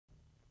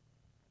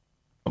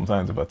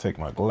Sometimes if I take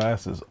my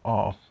glasses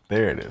off,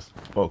 there it is,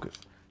 focus.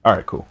 All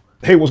right, cool.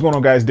 Hey, what's going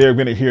on, guys? Daric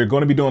Bennett here.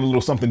 Going to be doing a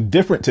little something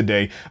different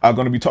today. I'm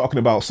going to be talking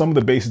about some of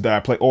the basses that I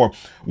play, or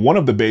one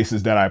of the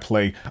basses that I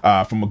play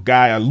from a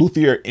guy, a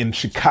luthier in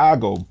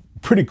Chicago.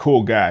 Pretty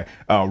cool guy,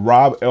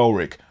 Rob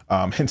Elrick.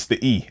 Hence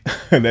the E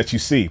that you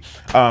see.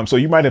 So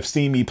you might have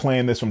seen me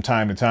playing this from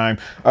time to time.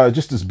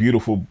 Just this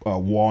beautiful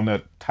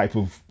walnut type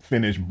of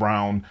finish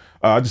brown.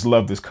 I just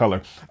love this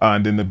color.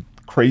 And then the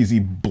crazy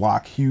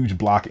block, huge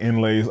block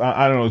inlays.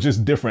 I don't know,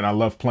 just different. I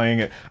love playing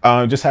it.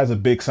 Just has a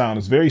big sound.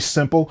 It's very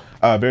simple,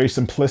 very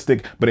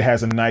simplistic, but it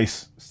has a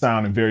nice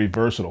sound and very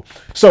versatile.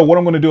 So what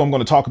I'm going to do, I'm going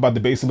to talk about the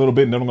bass a little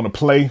bit, and then I'm going to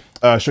play,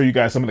 show you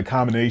guys some of the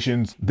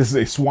combinations. This is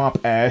a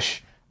swamp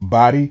ash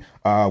body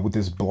with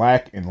this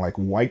black and like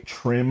white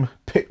trim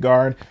pick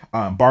guard,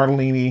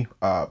 Bartolini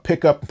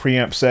pickup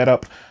preamp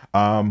setup.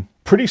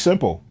 Pretty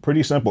simple,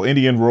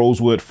 Indian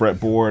rosewood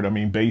fretboard. I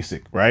mean,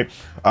 basic, right?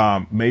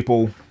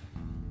 Maple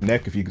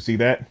neck, if you can see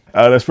that.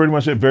 That's pretty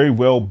much it. Very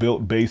well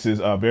built basses,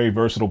 very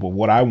versatile. But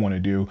what I want to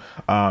do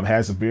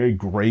has a very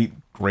great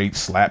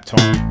slap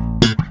tone.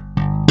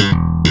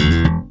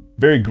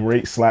 Very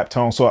great slap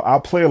tone. So I'll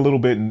play a little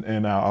bit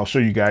and I'll show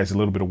you guys a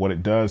little bit of what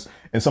it does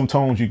and some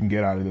tones you can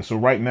get out of this. So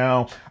right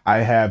now I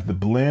have the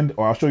blend,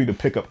 or I'll show you the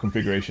pickup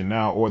configuration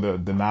now, or the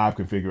knob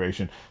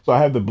configuration. So I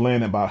have the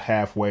blend about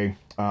halfway.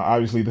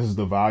 Obviously this is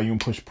the volume,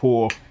 push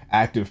pull,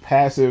 active,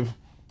 passive.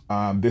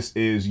 This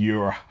is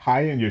your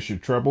high end, your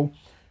treble.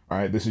 All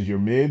right, this is your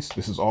mids.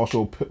 This is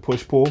also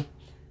push pull.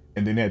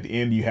 And then at the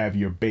end you have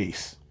your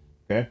bass,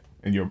 okay?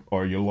 And your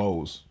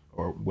lows,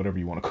 or whatever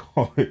you want to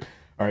call it.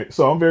 All right,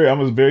 so I'm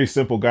a very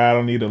simple guy. I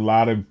don't need a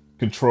lot of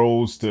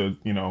controls to,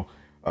 you know,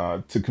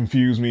 to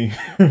confuse me,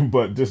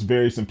 but just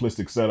very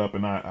simplistic setup,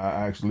 and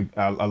I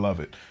love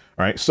it.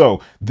 All right,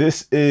 so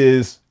this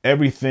is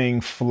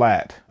everything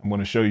flat. I'm going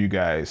to show you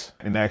guys,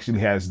 and actually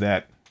has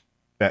that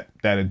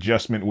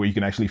adjustment where you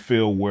can actually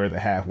feel where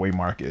the halfway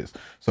mark is.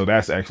 So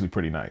that's actually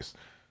pretty nice.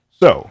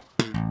 So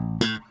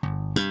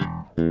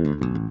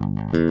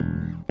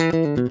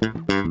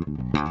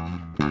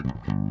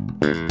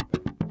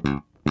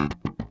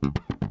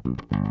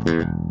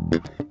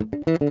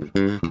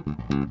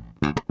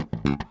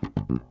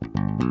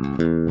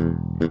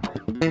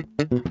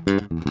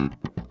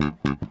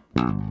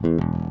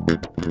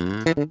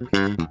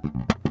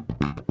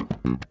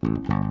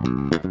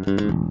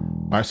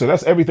all right, so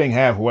that's everything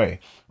halfway,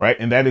 right?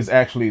 And that is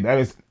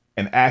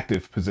an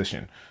active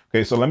position.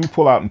 Okay, so let me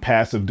pull out in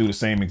passive, do the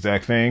same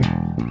exact thing.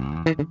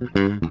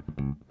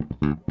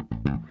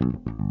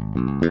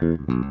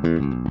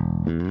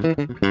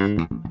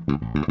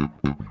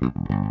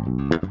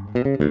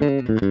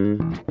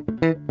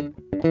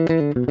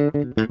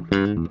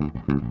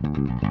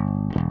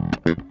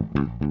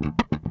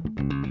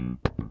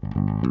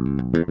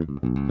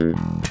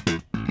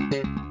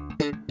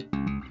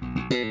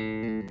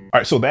 All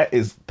right, so that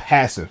is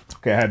passive.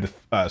 Okay, I had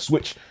to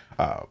switch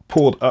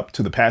pulled up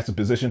to the passive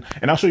position,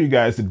 and I'll show you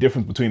guys the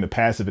difference between the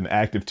passive and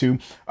active too.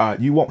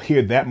 You won't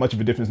hear that much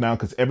of a difference now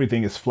because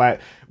everything is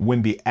flat.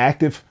 When the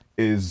active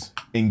is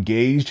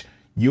engaged,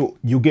 you'll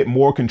get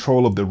more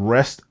control of the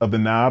rest of the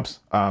knobs,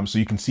 so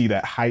you can see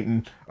that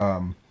heightened,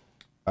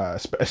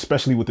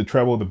 especially with the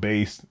treble, the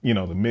bass, you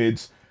know, the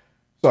mids.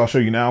 So I'll show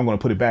you now. I'm going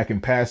to put it back in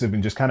passive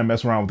and just kind of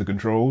mess around with the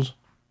controls.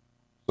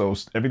 So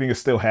everything is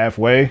still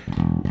halfway.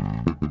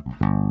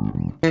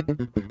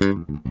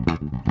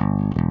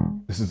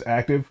 This is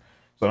active.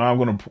 So now I'm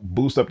going to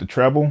boost up the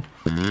treble.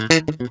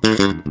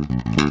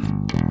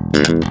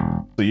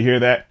 So you hear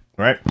that,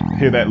 right?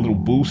 Hear that little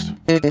boost?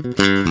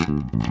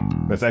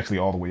 That's actually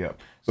all the way up.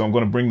 So I'm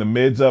going to bring the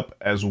mids up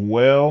as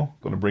well.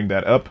 Going to bring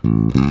that up.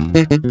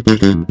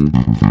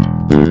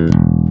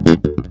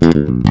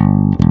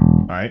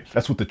 All right.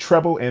 That's with the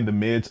treble and the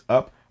mids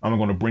up. I'm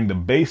going to bring the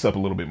bass up a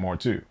little bit more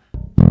too.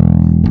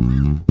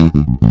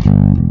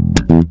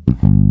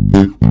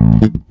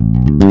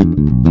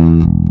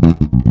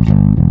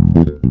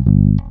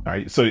 All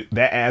right, so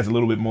that adds a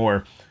little bit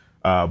more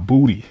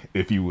booty,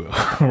 if you will,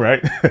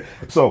 right?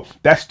 So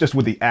that's just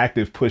with the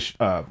active push,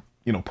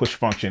 push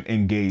function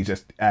engaged.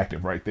 That's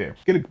active right there.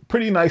 Get a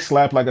pretty nice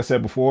slap, like I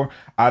said before,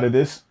 out of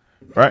this,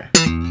 right?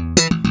 You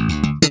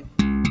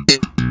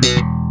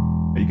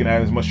can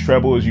add as much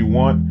treble as you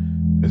want,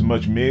 as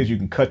much mids. You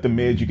can cut the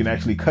mids. You can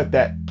actually cut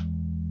that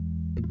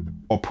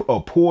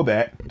or pull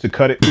that to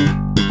cut it.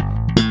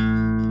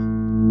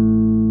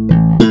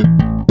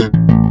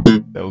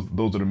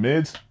 Those are the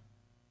mids.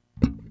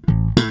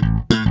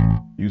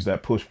 Use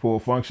that push-pull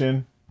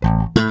function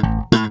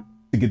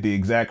to get the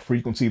exact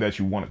frequency that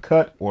you want to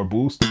cut or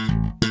boost.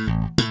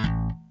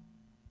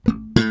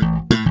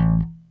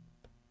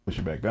 Push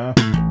it back down.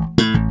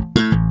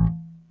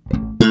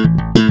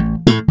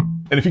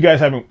 And if you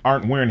guys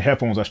aren't wearing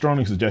headphones, I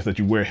strongly suggest that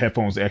you wear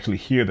headphones to actually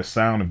hear the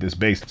sound of this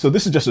bass. So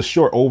this is just a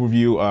short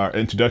overview,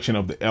 introduction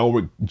of the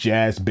Elrick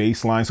jazz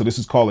bass line. So this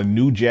is called a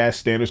new jazz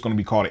standard. It's going to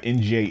be called an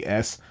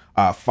NJS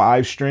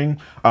 5-string.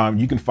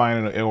 You can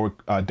find it at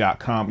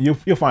elrick.com.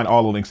 You'll find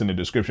all the links in the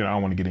description. I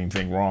don't want to get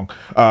anything wrong.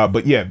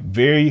 But yeah,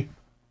 very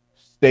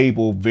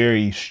stable,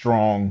 very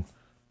strong,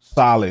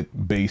 solid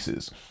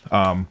basses.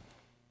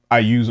 I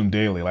use them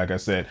daily. Like I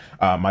said,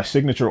 my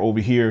signature over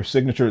here,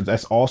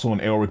 that's also an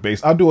Elrick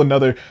bass. I'll do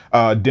another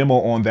demo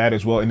on that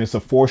as well. And it's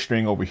a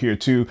 4-string over here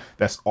too.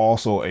 That's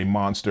also a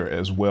monster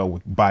as well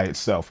by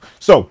itself.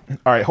 So,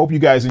 all right, hope you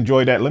guys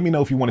enjoyed that. Let me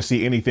know if you want to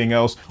see anything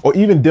else or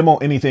even demo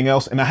anything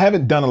else. And I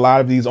haven't done a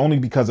lot of these only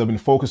because I've been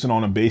focusing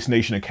on a Bass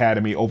Nation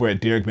Academy over at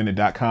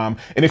DaricBennett.com.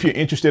 And if you're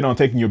interested on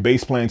taking your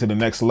bass playing to the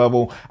next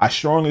level, I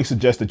strongly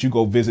suggest that you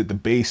go visit the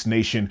Bass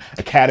Nation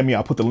Academy.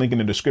 I'll put the link in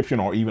the description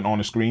or even on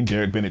the screen,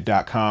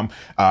 DaricBennett.com.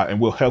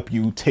 And we'll help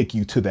you take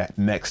you to that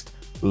next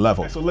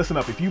level. So listen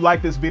up, if you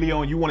like this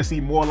video and you want to see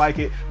more like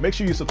it, make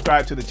sure you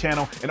subscribe to the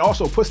channel and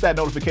also push that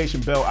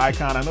notification bell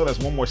icon. I know that's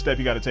one more step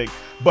you got to take,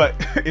 but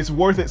it's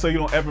worth it so you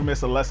don't ever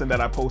miss a lesson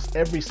that I post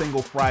every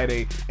single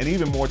Friday and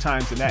even more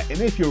times than that. And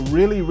if you're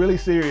really, really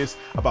serious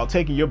about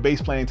taking your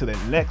bass playing to the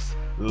next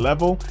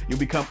level, you'll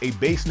become a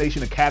Bass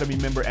Nation Academy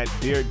member at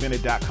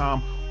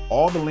DaricBennett.com.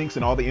 All the links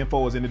and all the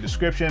info is in the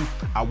description.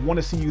 I want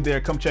to see you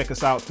there. Come check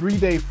us out.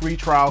 3-day free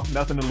trial,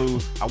 nothing to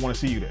lose. I want to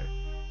see you there.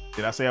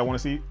 Did I say I want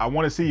to see you? I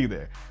want to see you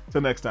there.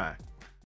 Till next time.